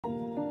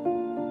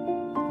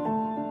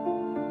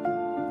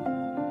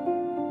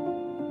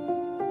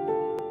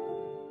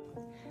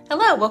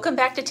Hello, welcome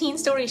back to Teen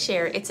Story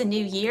Share. It's a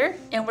new year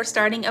and we're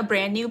starting a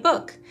brand new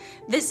book.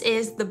 This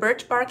is The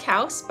Birchbark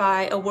House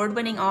by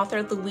award-winning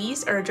author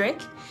Louise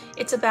Erdrich.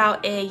 It's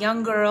about a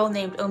young girl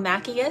named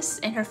Omakayas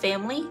and her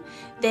family.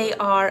 They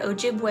are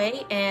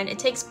Ojibwe and it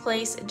takes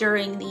place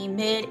during the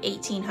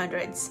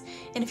mid-1800s.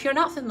 And if you're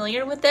not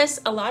familiar with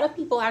this, a lot of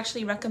people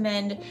actually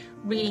recommend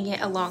reading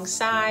it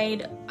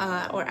alongside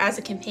or as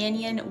a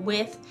companion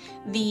with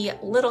the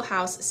Little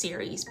House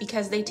series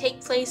because they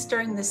take place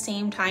during the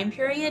same time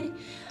period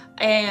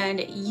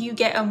and you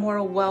get a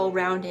more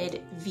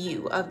well-rounded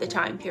view of the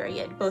time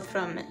period, both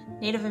from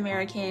Native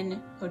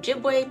American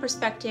Ojibwe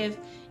perspective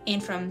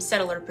and from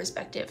settler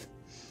perspective.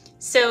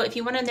 So if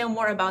you want to know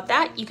more about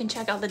that, you can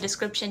check out the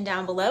description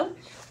down below,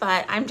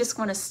 but I'm just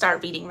going to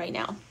start reading right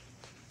now.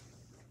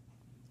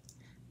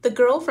 The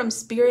Girl from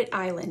Spirit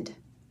Island.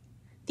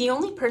 The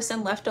only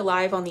person left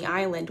alive on the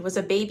island was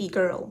a baby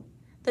girl.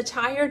 The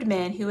tired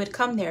men who had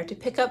come there to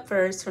pick up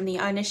furs from the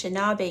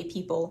Anishinaabe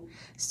people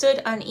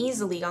stood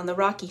uneasily on the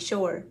rocky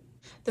shore.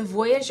 The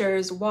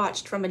voyageurs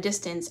watched from a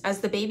distance as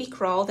the baby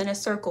crawled in a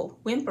circle,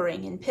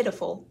 whimpering and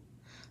pitiful.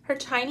 Her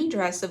tiny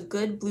dress of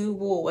good blue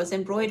wool was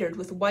embroidered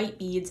with white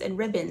beads and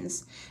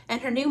ribbons, and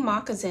her new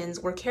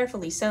moccasins were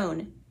carefully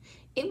sewn.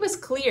 It was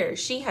clear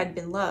she had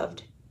been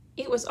loved.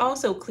 It was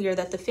also clear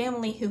that the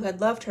family who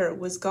had loved her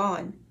was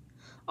gone.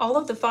 All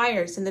of the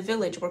fires in the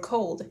village were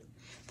cold.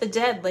 The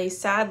dead lay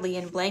sadly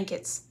in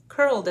blankets,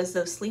 curled as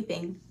though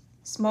sleeping.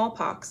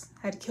 Smallpox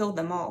had killed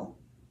them all.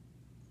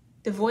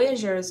 The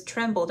voyageurs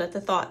trembled at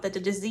the thought that the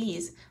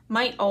disease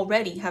might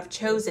already have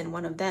chosen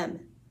one of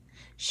them.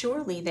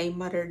 Surely, they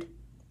muttered,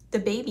 the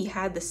baby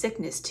had the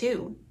sickness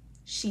too.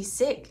 She's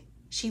sick.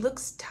 She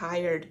looks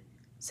tired,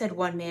 said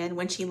one man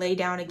when she lay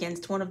down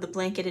against one of the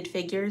blanketed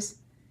figures.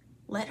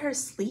 Let her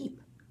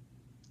sleep.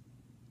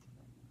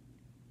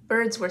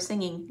 Birds were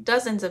singing,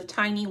 dozens of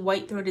tiny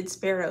white-throated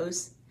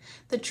sparrows.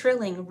 The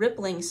trilling,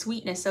 rippling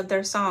sweetness of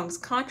their songs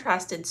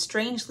contrasted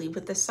strangely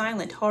with the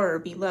silent horror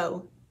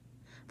below.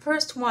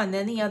 First one,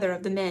 then the other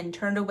of the men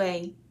turned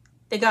away.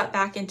 They got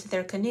back into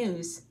their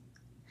canoes.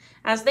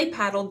 As they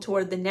paddled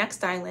toward the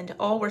next island,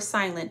 all were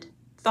silent,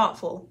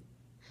 thoughtful.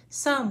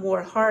 Some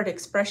wore hard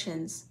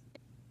expressions.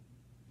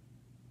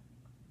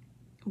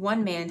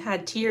 One man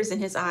had tears in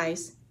his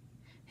eyes.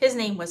 His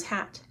name was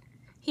Hat.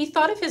 He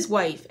thought of his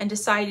wife and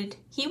decided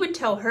he would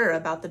tell her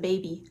about the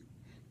baby.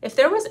 If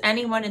there was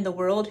anyone in the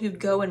world who'd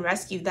go and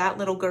rescue that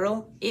little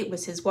girl, it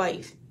was his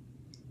wife.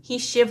 He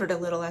shivered a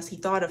little as he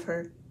thought of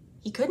her.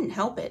 He couldn't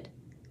help it.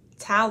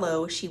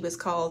 Tallow, she was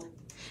called,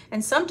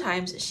 and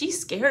sometimes she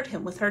scared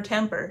him with her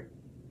temper.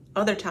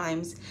 Other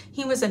times,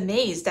 he was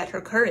amazed at her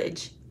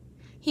courage.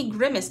 He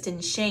grimaced in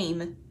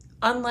shame.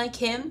 Unlike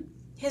him,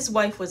 his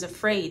wife was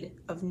afraid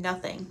of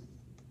nothing.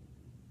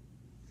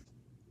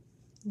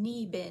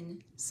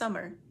 Bin,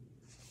 Summer.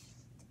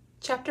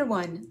 Chapter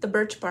 1, The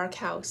Birchbark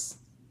House.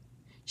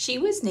 She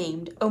was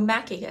named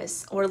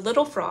Omakayas, or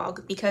Little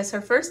Frog, because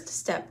her first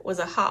step was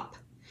a hop.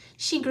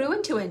 She grew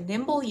into a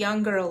nimble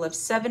young girl of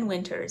 7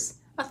 winters,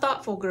 a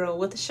thoughtful girl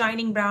with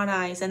shining brown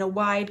eyes and a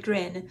wide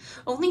grin,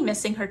 only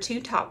missing her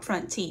 2 top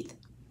front teeth.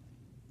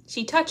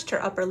 She touched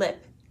her upper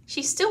lip.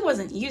 She still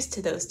wasn't used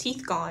to those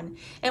teeth gone,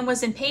 and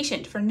was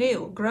impatient for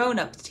new,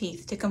 grown-up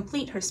teeth to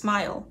complete her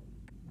smile.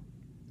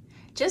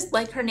 Just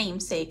like her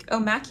namesake,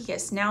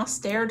 Omakayas now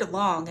stared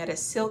along at a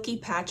silky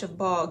patch of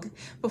bog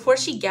before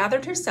she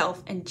gathered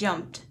herself and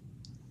jumped.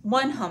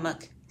 One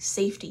hummock,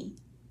 safety.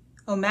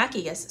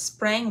 Omakayas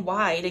sprang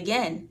wide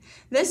again.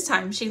 This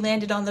time she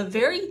landed on the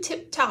very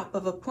tip-top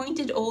of a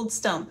pointed old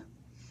stump.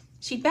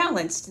 She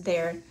balanced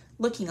there,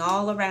 looking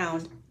all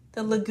around.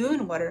 The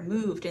lagoon water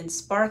moved in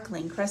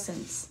sparkling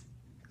crescents.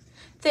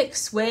 Thick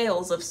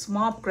swales of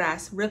swamp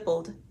grass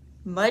rippled.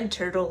 Mud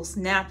turtles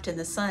napped in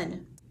the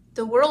sun.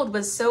 The world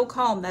was so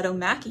calm that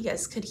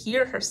Omakayas could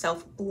hear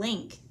herself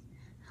blink.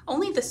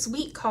 Only the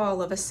sweet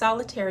call of a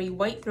solitary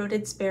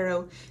white-throated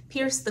sparrow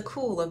pierced the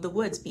cool of the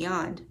woods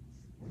beyond.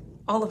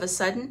 All of a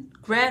sudden,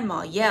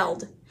 Grandma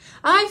yelled,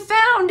 "I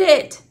found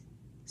it!"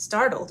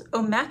 Startled,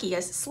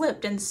 Omakayas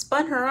slipped and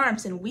spun her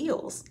arms in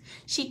wheels.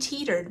 She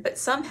teetered, but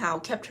somehow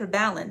kept her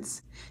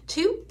balance.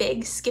 2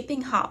 big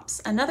skipping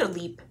hops, another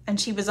leap, and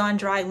she was on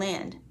dry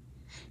land.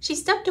 She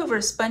stepped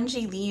over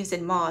spongy leaves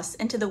and moss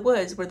into the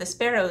woods where the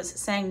sparrows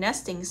sang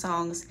nesting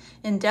songs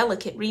in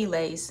delicate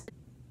relays.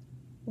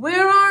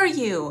 "Where are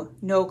you?"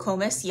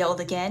 Nokomis yelled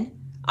again.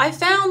 "I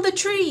found the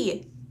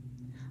tree!"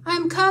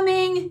 "I'm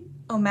coming!"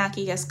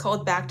 Omakayas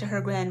called back to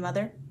her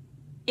grandmother.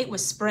 It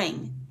was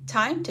spring,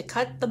 time to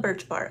cut the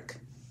birch bark.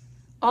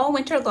 All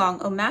winter long,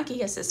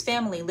 Omakayas'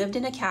 family lived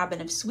in a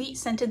cabin of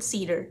sweet-scented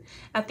cedar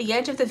at the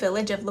edge of the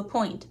village of La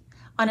Pointe,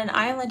 on an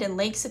island in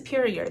Lake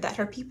Superior that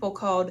her people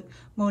called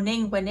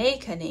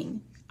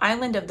Moningwanekaning,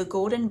 Island of the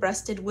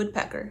Golden-Breasted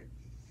Woodpecker.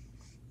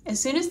 As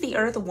soon as the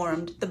earth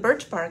warmed, the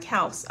Birchbark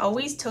House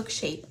always took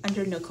shape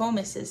under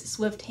Nokomis'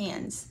 swift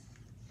hands.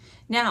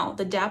 Now,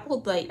 the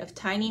dappled light of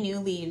tiny new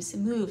leaves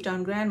moved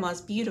on Grandma's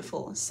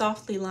beautiful,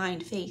 softly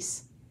lined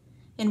face.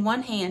 In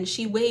one hand,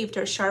 she waved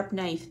her sharp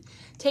knife,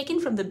 taken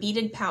from the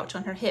beaded pouch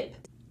on her hip.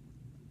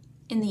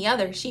 In the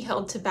other she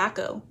held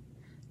tobacco.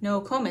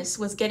 Nokomis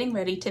was getting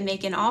ready to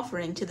make an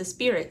offering to the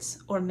spirits,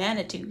 or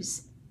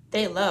manitous.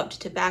 They loved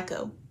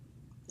tobacco.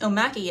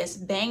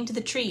 Omakayas banged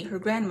the tree her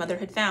grandmother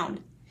had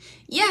found.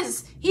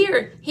 "Yes,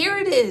 here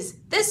it is,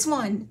 this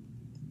one!"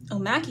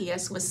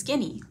 Omakayas was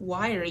skinny,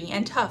 wiry,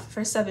 and tough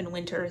for 7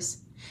 winters.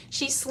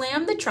 She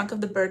slammed the trunk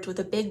of the birch with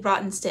a big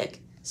rotten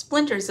stick.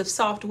 Splinters of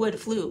soft wood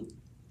flew.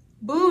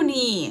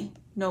 "Booney!"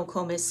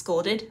 Nokomis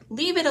scolded.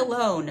 "Leave it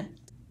alone!"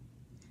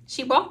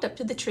 She walked up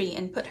to the tree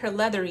and put her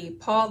leathery,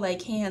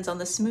 paw-like hands on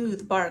the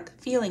smooth bark,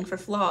 feeling for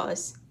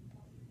flaws.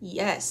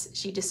 Yes,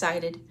 she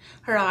decided,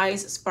 her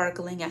eyes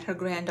sparkling at her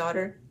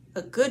granddaughter.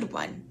 A good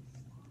one.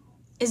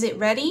 "Is it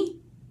ready?"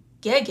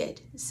 "Geged,"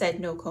 said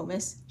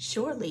Nokomis.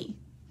 "Surely."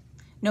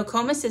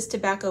 Nokomis's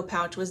tobacco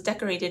pouch was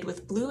decorated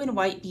with blue and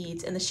white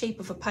beads in the shape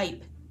of a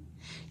pipe.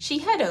 She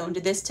had owned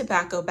this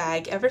tobacco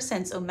bag ever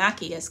since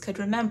Omakayas could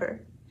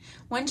remember.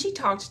 When she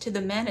talked to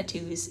the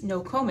manitous,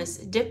 Nokomis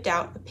dipped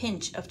out a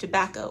pinch of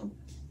tobacco.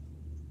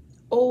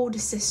 "Old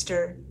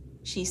sister,"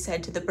 she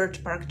said to the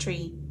birch bark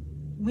tree,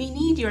 "we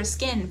need your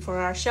skin for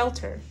our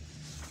shelter."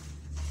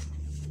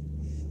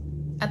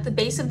 At the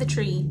base of the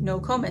tree,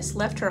 Nokomis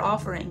left her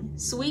offering,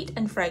 sweet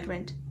and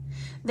fragrant.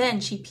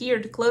 Then she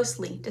peered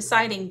closely,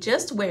 deciding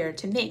just where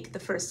to make the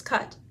first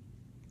cut.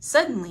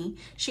 Suddenly,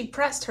 she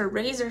pressed her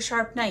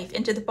razor-sharp knife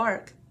into the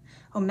bark.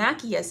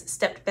 Omakayas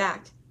stepped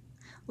back.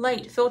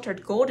 Light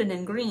filtered golden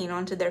and green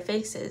onto their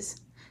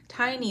faces.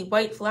 Tiny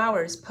white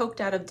flowers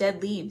poked out of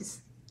dead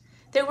leaves.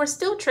 There were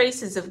still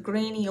traces of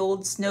grainy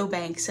old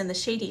snowbanks in the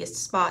shadiest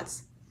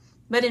spots,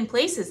 but in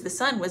places the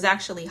sun was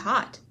actually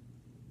hot.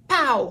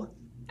 Pow!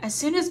 As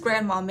soon as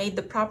Grandma made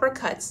the proper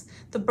cuts,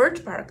 the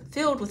birch bark,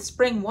 filled with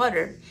spring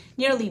water,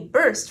 nearly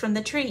burst from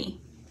the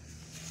tree.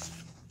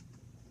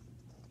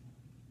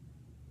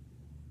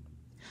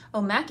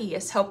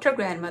 Omakayas helped her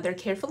grandmother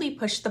carefully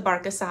push the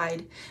bark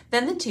aside.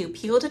 Then the two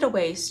peeled it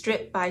away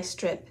strip by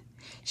strip.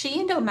 She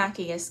and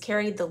Omakayas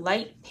carried the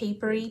light,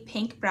 papery,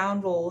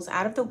 pink-brown rolls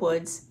out of the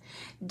woods,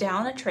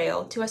 down a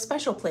trail to a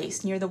special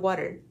place near the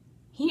water.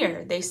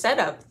 Here they set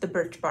up the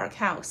Birchbark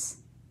House.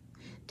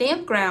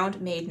 Damp ground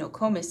made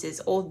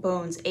Nokomis's old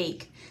bones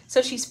ache,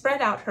 so she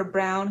spread out her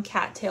brown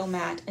cattail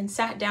mat and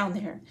sat down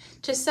there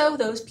to sew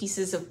those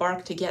pieces of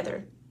bark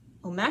together.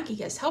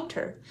 Omakayas helped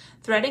her,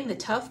 threading the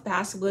tough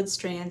basswood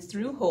strands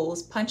through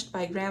holes punched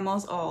by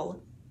Grandma's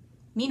awl.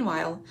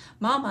 Meanwhile,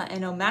 Mama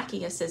and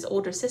Omakayas's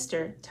older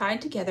sister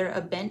tied together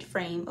a bent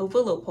frame of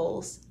willow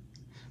poles.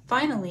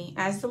 Finally,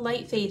 as the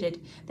light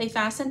faded, they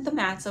fastened the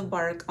mats of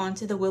bark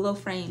onto the willow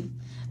frame,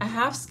 a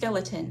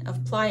half-skeleton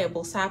of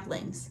pliable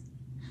saplings.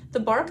 The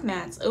bark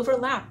mats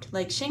overlapped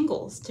like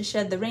shingles to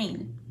shed the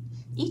rain.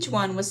 Each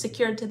one was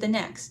secured to the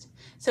next,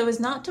 so as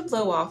not to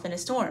blow off in a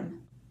storm.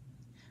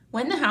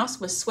 When the house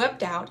was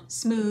swept out,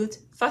 smoothed,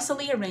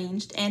 fussily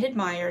arranged, and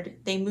admired,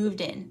 they moved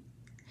in.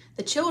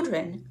 The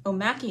children,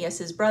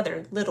 Omakayas's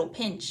brother, Little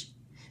Pinch,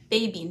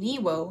 baby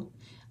Niwo,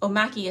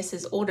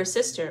 Omakayas's older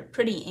sister,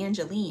 Pretty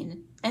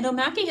Angeline, and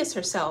Omakayas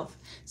herself,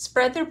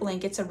 spread their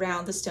blankets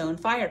around the stone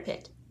fire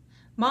pit.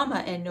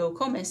 Mama and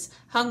Nokomis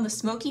hung the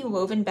smoky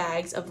woven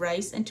bags of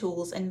rice and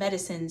tools and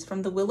medicines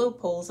from the willow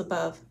poles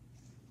above.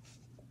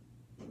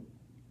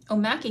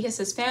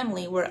 Omakayas's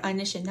family were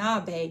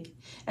Anishinaabe,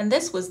 and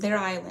this was their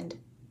island.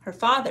 Her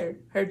father,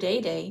 her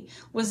Day-Day,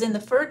 was in the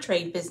fur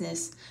trade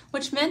business,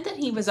 which meant that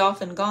he was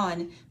often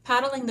gone,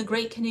 paddling the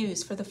great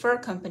canoes for the fur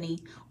company,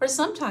 or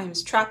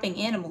sometimes trapping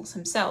animals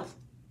himself.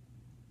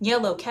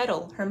 Yellow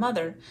Kettle, her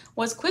mother,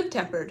 was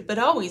quick-tempered but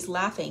always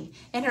laughing,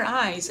 and her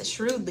eyes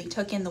shrewdly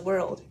took in the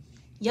world.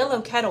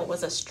 Yellow Kettle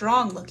was a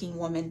strong-looking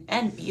woman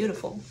and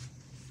beautiful.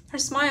 Her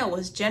smile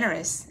was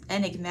generous,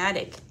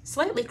 enigmatic,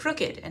 slightly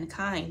crooked, and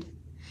kind.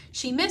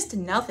 She missed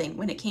nothing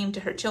when it came to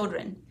her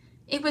children.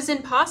 It was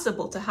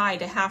impossible to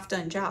hide a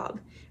half-done job,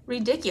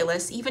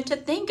 ridiculous even to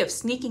think of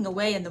sneaking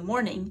away in the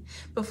morning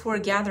before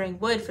gathering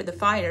wood for the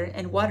fire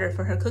and water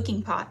for her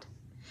cooking pot.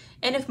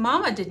 And if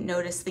Mama didn't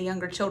notice the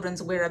younger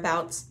children's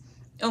whereabouts,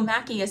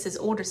 Omakayas's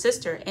older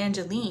sister,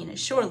 Angeline,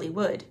 surely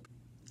would.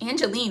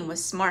 Angeline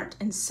was smart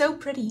and so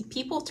pretty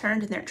people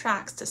turned in their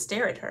tracks to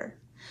stare at her.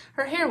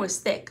 Her hair was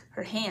thick,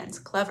 her hands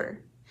clever.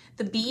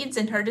 The beads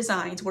in her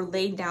designs were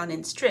laid down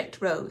in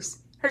strict rows.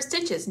 Her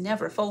stitches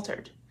never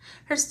faltered.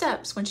 Her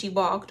steps, when she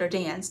walked or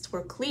danced,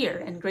 were clear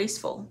and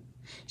graceful.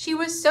 She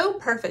was so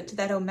perfect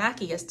that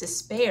Omakayas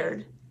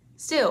despaired.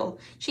 Still,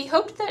 she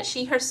hoped that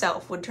she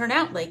herself would turn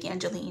out like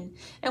Angeline,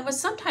 and was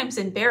sometimes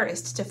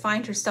embarrassed to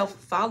find herself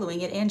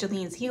following at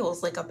Angeline's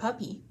heels like a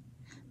puppy.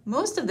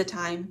 Most of the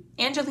time,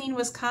 Angeline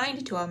was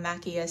kind to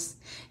Omakayas,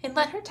 and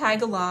let her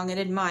tag along and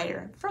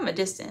admire from a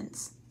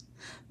distance.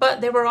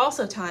 But there were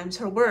also times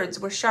her words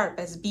were sharp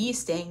as bee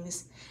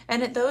stings,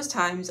 and at those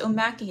times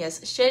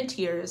Omakayas shed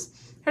tears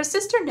her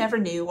sister never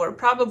knew or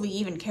probably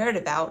even cared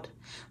about,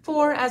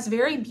 for as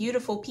very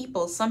beautiful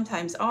people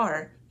sometimes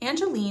are,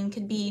 Angeline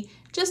could be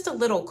just a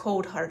little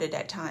cold-hearted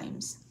at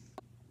times.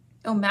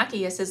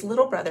 Omakayas's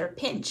little brother,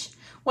 Pinch,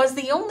 was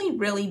the only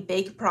really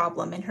big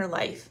problem in her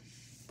life.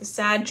 The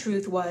sad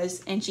truth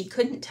was, and she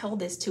couldn't tell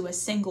this to a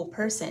single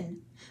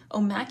person,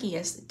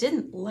 Omakayas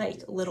didn't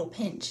like little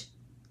Pinch.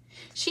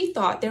 She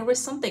thought there was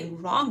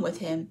something wrong with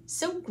him,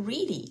 so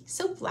greedy,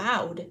 so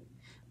loud.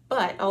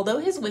 But although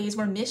his ways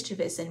were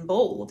mischievous and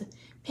bold,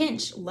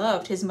 Pinch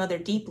loved his mother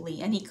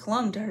deeply and he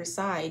clung to her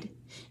side.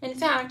 In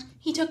fact,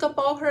 he took up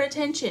all her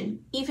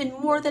attention, even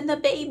more than the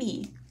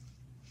baby.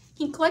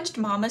 He clutched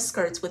Mama's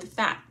skirts with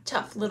fat,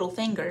 tough little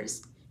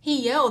fingers.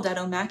 He yelled at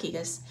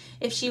Omakayas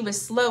if she was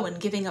slow in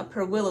giving up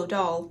her willow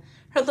doll,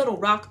 her little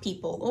rock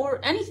people, or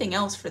anything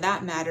else for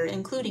that matter,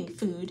 including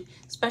food,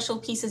 special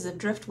pieces of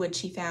driftwood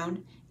she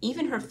found,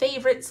 even her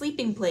favorite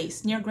sleeping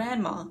place near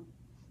Grandma.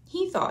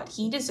 He thought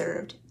he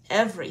deserved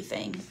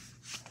everything.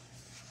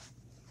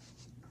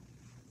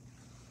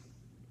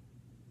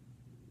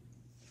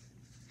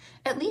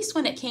 At least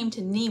when it came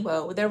to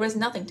Niwo, there was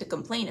nothing to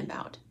complain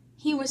about.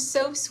 He was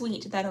so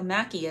sweet that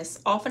Omakayas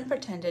often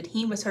pretended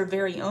he was her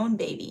very own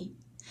baby.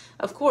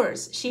 Of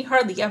course, she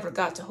hardly ever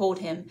got to hold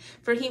him,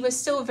 for he was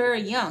still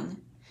very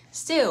young.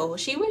 Still,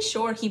 she was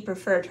sure he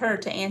preferred her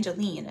to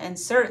Angeline and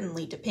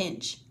certainly to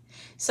Pinch.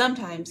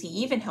 Sometimes he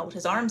even held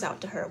his arms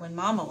out to her when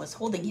Mama was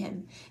holding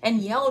him,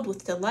 and yelled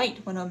with delight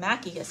when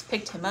Omakayas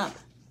picked him up.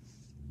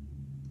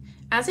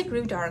 As it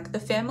grew dark, the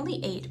family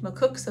ate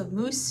makooks of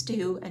moose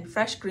stew and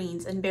fresh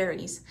greens and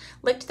berries,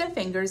 licked their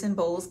fingers and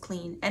bowls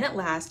clean, and at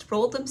last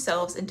rolled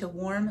themselves into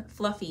warm,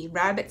 fluffy,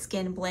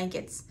 rabbit-skin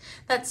blankets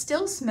that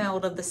still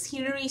smelled of the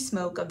cedary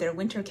smoke of their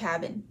winter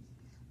cabin.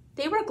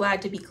 They were glad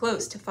to be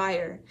close to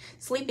fire,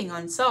 sleeping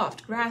on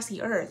soft,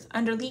 grassy earth,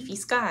 under leafy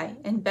sky,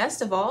 and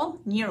best of all,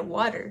 near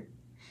water.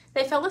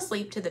 They fell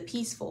asleep to the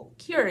peaceful,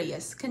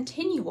 curious,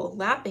 continual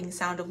lapping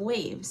sound of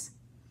waves.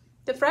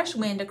 The fresh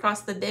wind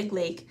across the big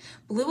lake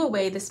blew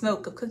away the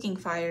smoke of cooking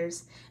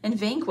fires and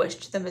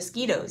vanquished the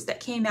mosquitoes that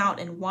came out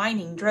in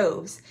whining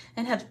droves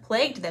and had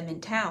plagued them in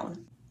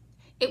town.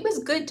 It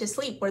was good to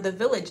sleep where the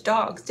village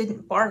dogs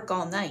didn't bark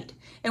all night,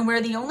 and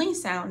where the only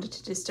sound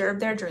to disturb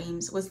their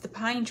dreams was the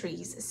pine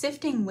trees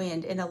sifting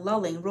wind in a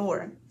lulling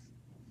roar.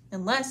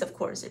 Unless, of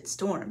course, it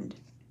stormed.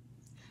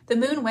 The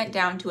moon went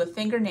down to a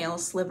fingernail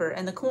sliver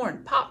and the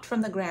corn popped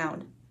from the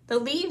ground. The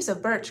leaves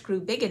of birch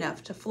grew big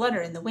enough to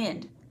flutter in the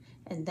wind.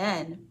 And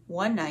then,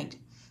 one night,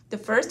 the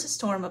first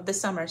storm of the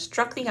summer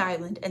struck the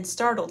island and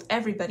startled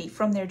everybody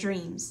from their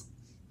dreams.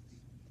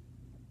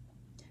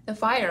 The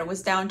fire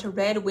was down to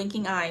red,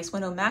 winking eyes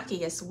when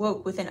Omakayas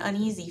woke with an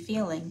uneasy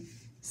feeling.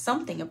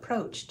 Something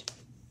approached.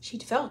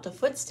 She'd felt a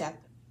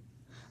footstep.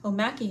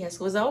 Omakayas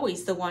was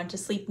always the one to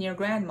sleep near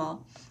Grandma,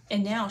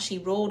 and now she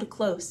rolled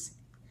close.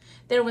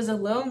 There was a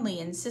lonely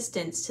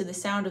insistence to the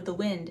sound of the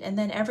wind, and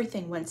then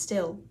everything went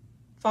still.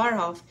 Far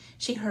off,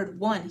 she heard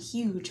one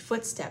huge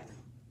footstep.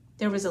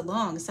 There was a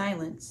long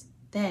silence.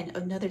 Then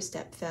another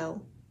step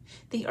fell.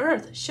 The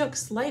earth shook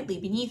slightly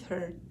beneath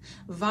her,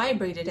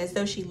 vibrated as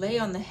though she lay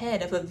on the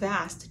head of a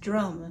vast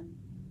drum.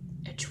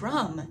 A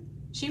drum!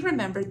 She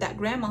remembered that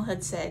Grandma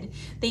had said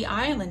the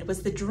island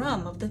was the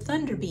drum of the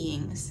thunder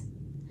beings.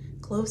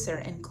 Closer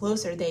and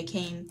closer they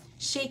came,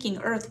 shaking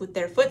earth with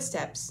their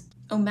footsteps.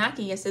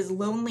 Omakayas's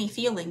lonely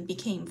feeling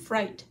became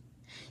fright.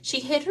 She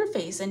hid her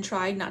face and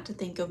tried not to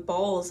think of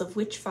balls of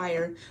witch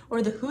fire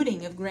or the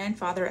hooting of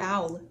Grandfather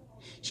Owl.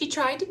 She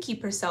tried to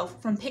keep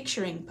herself from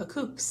picturing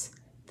pakooks,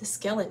 the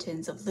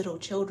skeletons of little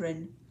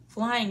children,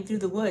 flying through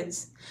the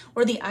woods,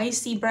 or the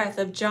icy breath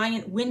of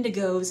giant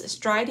wendigos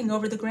striding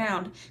over the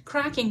ground,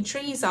 cracking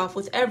trees off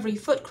with every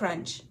foot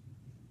crunch.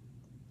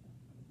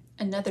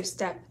 Another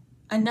step,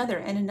 another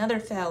and another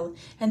fell,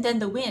 and then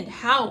the wind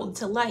howled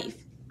to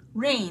life.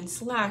 Rain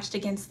slashed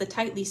against the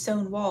tightly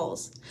sewn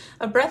walls.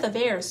 A breath of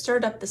air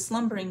stirred up the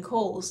slumbering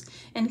coals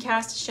and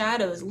cast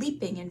shadows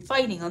leaping and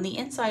fighting on the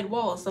inside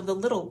walls of the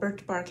little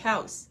Birchbark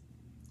House.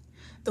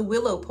 The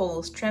willow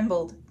poles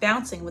trembled,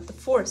 bouncing with the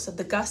force of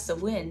the gusts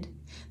of wind.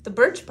 The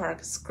birch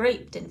bark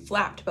scraped and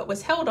flapped, but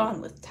was held on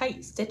with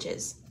tight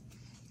stitches.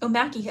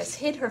 Omakayas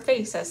hid her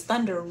face as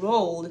thunder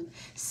rolled,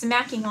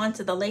 smacking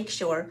onto the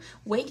lakeshore,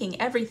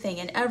 waking everything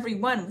and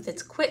everyone with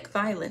its quick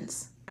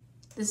violence.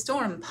 The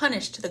storm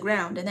punished the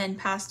ground and then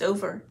passed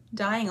over,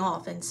 dying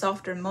off in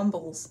softer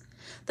mumbles.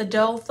 The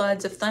dull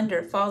thuds of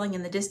thunder falling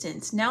in the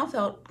distance now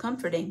felt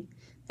comforting,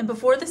 and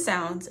before the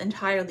sounds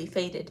entirely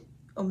faded,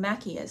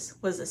 Omakayas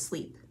was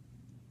asleep.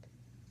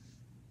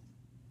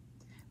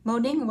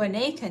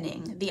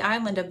 Moningwanekaning, the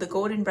island of the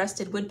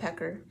golden-breasted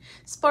woodpecker,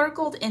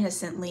 sparkled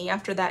innocently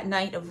after that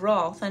night of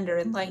raw thunder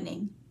and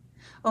lightning.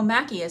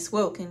 Omakayas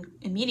woke and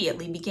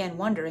immediately began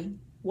wondering,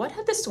 what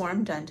had the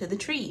storm done to the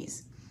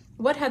trees?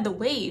 What had the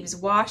waves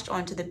washed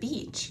onto the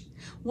beach?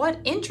 What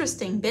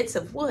interesting bits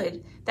of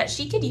wood that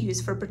she could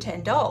use for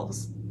pretend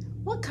dolls?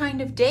 What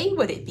kind of day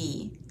would it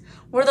be?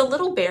 Were the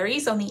little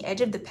berries on the edge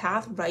of the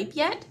path ripe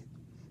yet?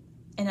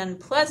 An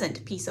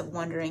unpleasant piece of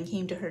wondering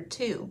came to her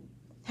too.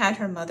 Had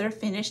her mother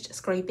finished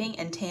scraping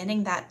and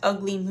tanning that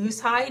ugly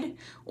moose hide,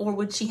 or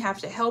would she have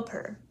to help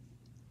her?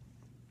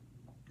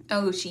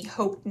 Oh, she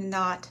hoped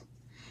not.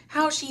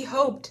 How she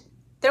hoped!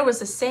 There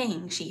was a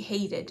saying she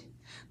hated.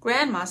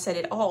 Grandma said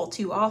it all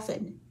too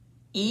often.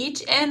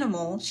 Each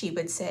animal, she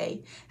would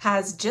say,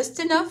 has just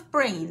enough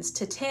brains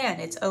to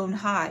tan its own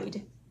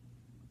hide.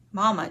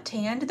 Mama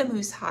tanned the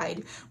moose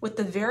hide with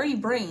the very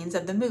brains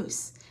of the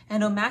moose,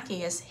 and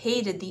Omakayas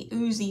hated the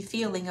oozy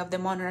feeling of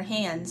them on her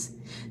hands,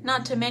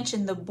 not to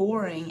mention the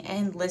boring,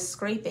 endless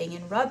scraping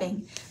and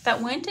rubbing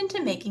that went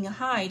into making a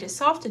hide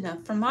soft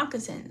enough for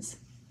moccasins.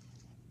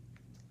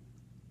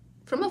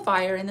 From a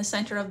fire in the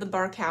center of the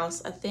bark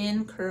house, a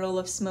thin curl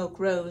of smoke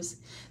rose,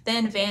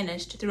 then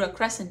vanished through a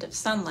crescent of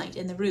sunlight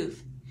in the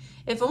roof.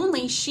 If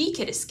only she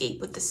could escape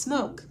with the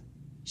smoke!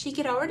 She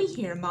could already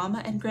hear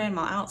Mama and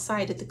Grandma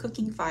outside at the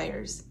cooking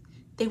fires.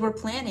 They were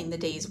planning the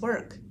day's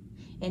work.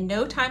 In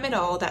no time at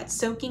all, that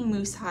soaking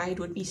moose hide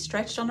would be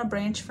stretched on a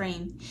branch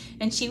frame,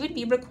 and she would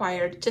be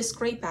required to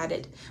scrape at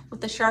it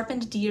with the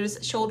sharpened deer's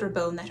shoulder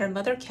bone that her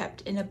mother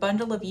kept in a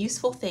bundle of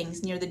useful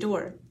things near the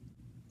door.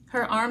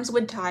 Her arms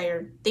would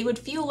tire, they would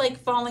feel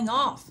like falling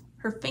off,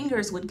 her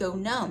fingers would go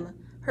numb,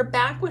 her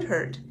back would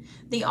hurt,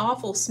 the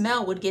awful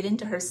smell would get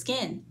into her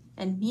skin,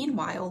 and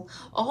meanwhile,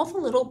 all the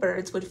little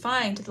birds would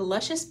find the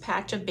luscious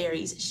patch of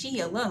berries she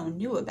alone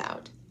knew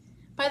about.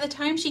 By the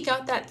time she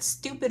got that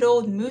stupid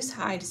old moose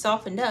hide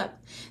softened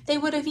up, they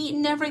would have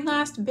eaten every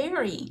last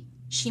berry.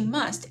 She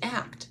must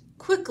act,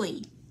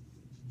 quickly.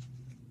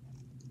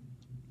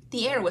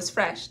 The air was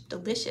fresh,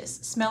 delicious,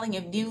 smelling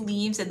of new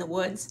leaves in the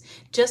woods,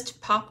 just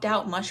popped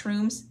out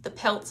mushrooms, the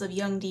pelts of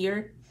young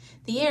deer.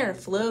 The air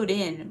flowed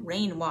in,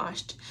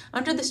 rain-washed,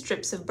 under the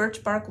strips of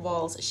birch bark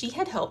walls she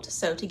had helped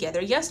sew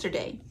together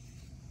yesterday.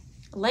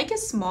 Like a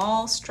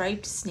small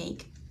striped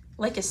snake,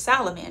 like a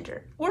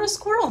salamander, or a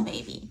squirrel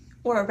maybe,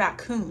 or a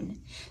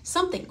raccoon,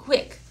 something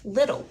quick,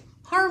 little,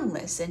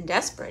 harmless, and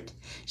desperate,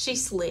 she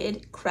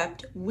slid,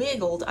 crept,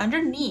 wiggled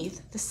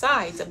underneath the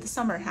sides of the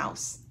summer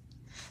house.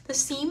 The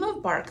seam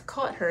of bark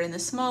caught her in the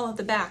small of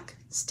the back,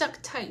 stuck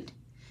tight.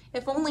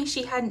 If only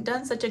she hadn't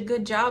done such a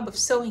good job of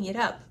sewing it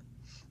up.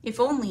 If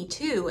only,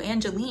 too,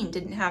 Angeline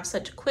didn't have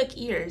such quick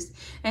ears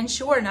and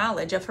sure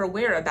knowledge of her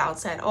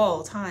whereabouts at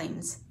all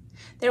times.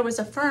 There was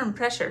a firm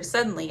pressure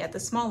suddenly at the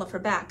small of her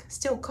back,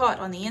 still caught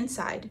on the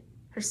inside.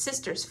 Her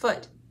sister's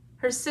foot.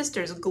 Her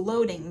sister's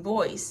gloating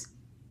voice.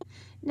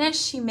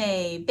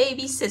 "Neshime,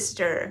 baby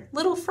sister,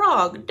 little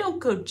frog, don't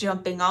go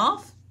jumping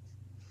off."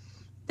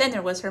 Then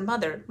there was her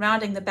mother,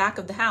 rounding the back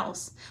of the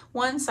house,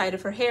 one side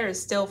of her hair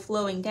still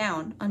flowing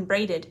down,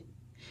 unbraided.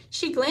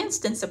 She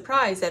glanced in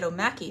surprise at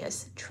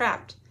Omakayas,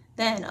 trapped,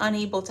 then,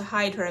 unable to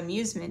hide her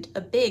amusement,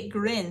 a big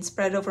grin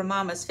spread over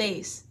Mama's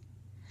face.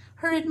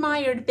 Her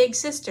admired big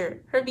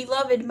sister, her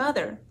beloved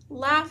mother,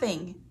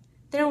 laughing.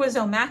 There was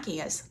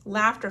Omakayas,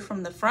 laughter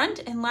from the front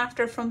and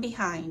laughter from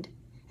behind,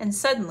 and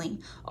suddenly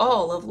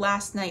all of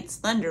last night's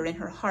thunder in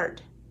her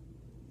heart.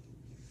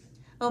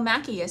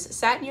 Omakayas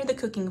sat near the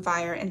cooking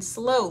fire and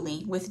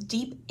slowly, with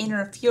deep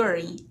inner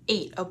fury,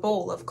 ate a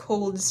bowl of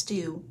cold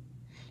stew.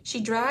 She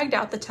dragged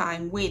out the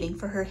time waiting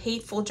for her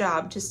hateful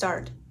job to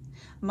start.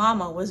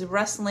 Mama was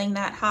wrestling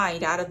that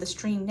hide out of the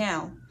stream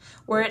now,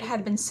 where it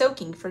had been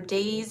soaking for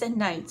days and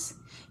nights,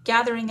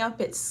 gathering up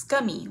its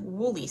scummy,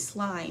 woolly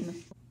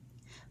slime.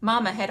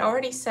 Mama had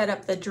already set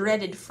up the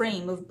dreaded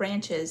frame of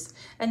branches,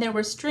 and there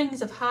were strings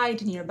of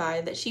hide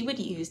nearby that she would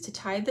use to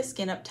tie the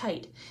skin up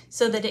tight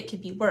so that it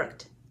could be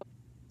worked.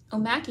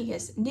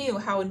 Omakayas knew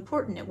how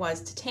important it was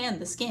to tan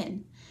the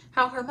skin,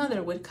 how her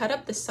mother would cut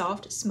up the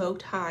soft,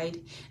 smoked hide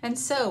and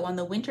sew on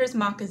the winter's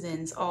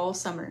moccasins all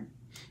summer.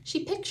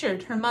 She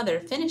pictured her mother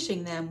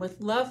finishing them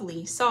with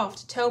lovely,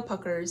 soft toe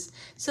puckers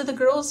so the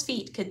girls'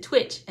 feet could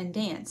twitch and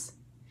dance.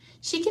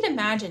 She could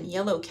imagine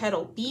Yellow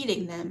Kettle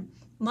beading them,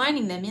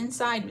 lining them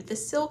inside with the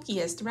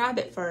silkiest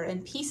rabbit fur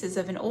and pieces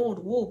of an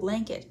old wool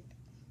blanket.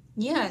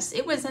 Yes,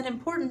 it was an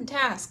important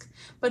task,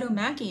 but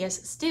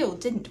Omakayas still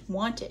didn't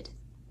want it.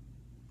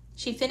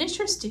 She finished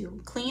her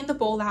stew, cleaned the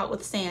bowl out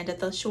with sand at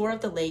the shore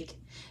of the lake,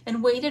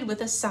 and waited with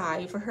a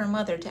sigh for her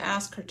mother to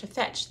ask her to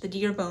fetch the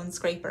deer bone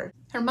scraper.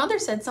 Her mother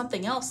said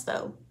something else,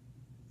 though.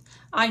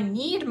 "I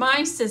need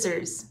my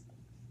scissors."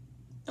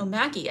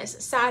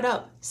 Omakayas sat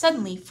up,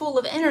 suddenly full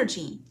of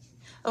energy.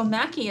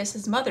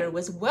 Omakayas's mother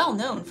was well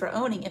known for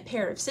owning a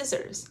pair of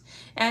scissors,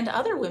 and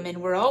other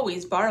women were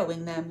always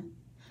borrowing them.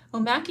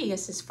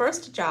 Omakayas's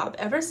first job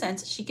ever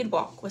since she could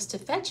walk was to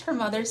fetch her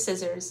mother's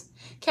scissors,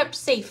 kept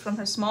safe from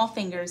her small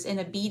fingers in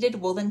a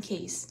beaded woolen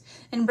case,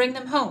 and bring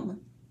them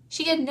home.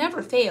 She had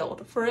never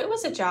failed, for it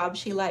was a job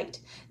she liked,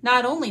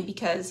 not only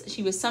because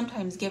she was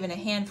sometimes given a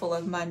handful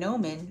of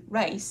manomen,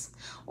 rice,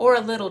 or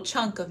a little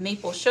chunk of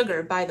maple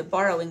sugar by the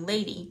borrowing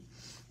lady,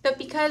 but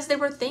because there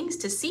were things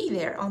to see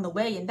there on the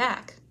way and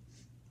back.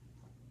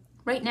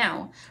 Right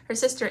now, her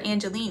sister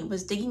Angeline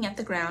was digging at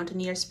the ground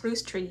near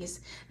spruce trees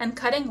and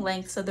cutting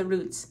lengths of the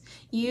roots,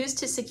 used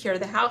to secure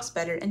the house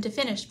better into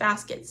finished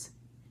baskets.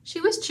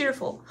 She was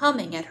cheerful,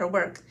 humming at her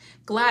work,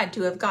 glad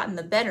to have gotten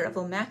the better of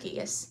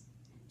Omakayas.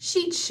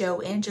 She'd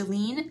show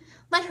Angeline,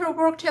 let her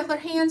work till her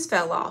hands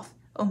fell off.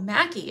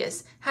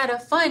 Omakayas had a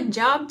fun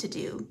job to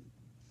do.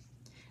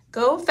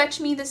 "Go fetch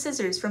me the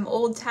scissors from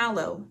old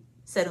Tallow,"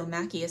 said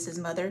Omakayas's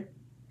mother.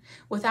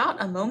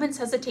 Without a moment's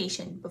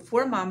hesitation,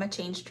 before Mama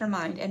changed her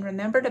mind and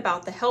remembered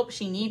about the help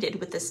she needed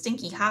with the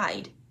stinky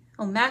hide,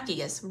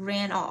 Omakayas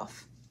ran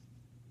off.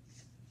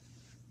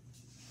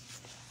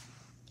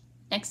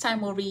 Next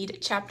time we'll read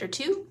Chapter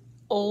 2,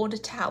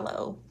 Old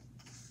Tallow.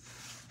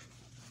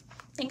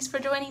 Thanks for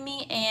joining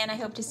me, and I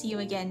hope to see you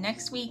again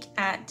next week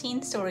at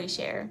Teen Story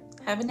Share.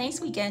 Have a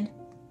nice weekend.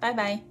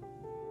 Bye-bye.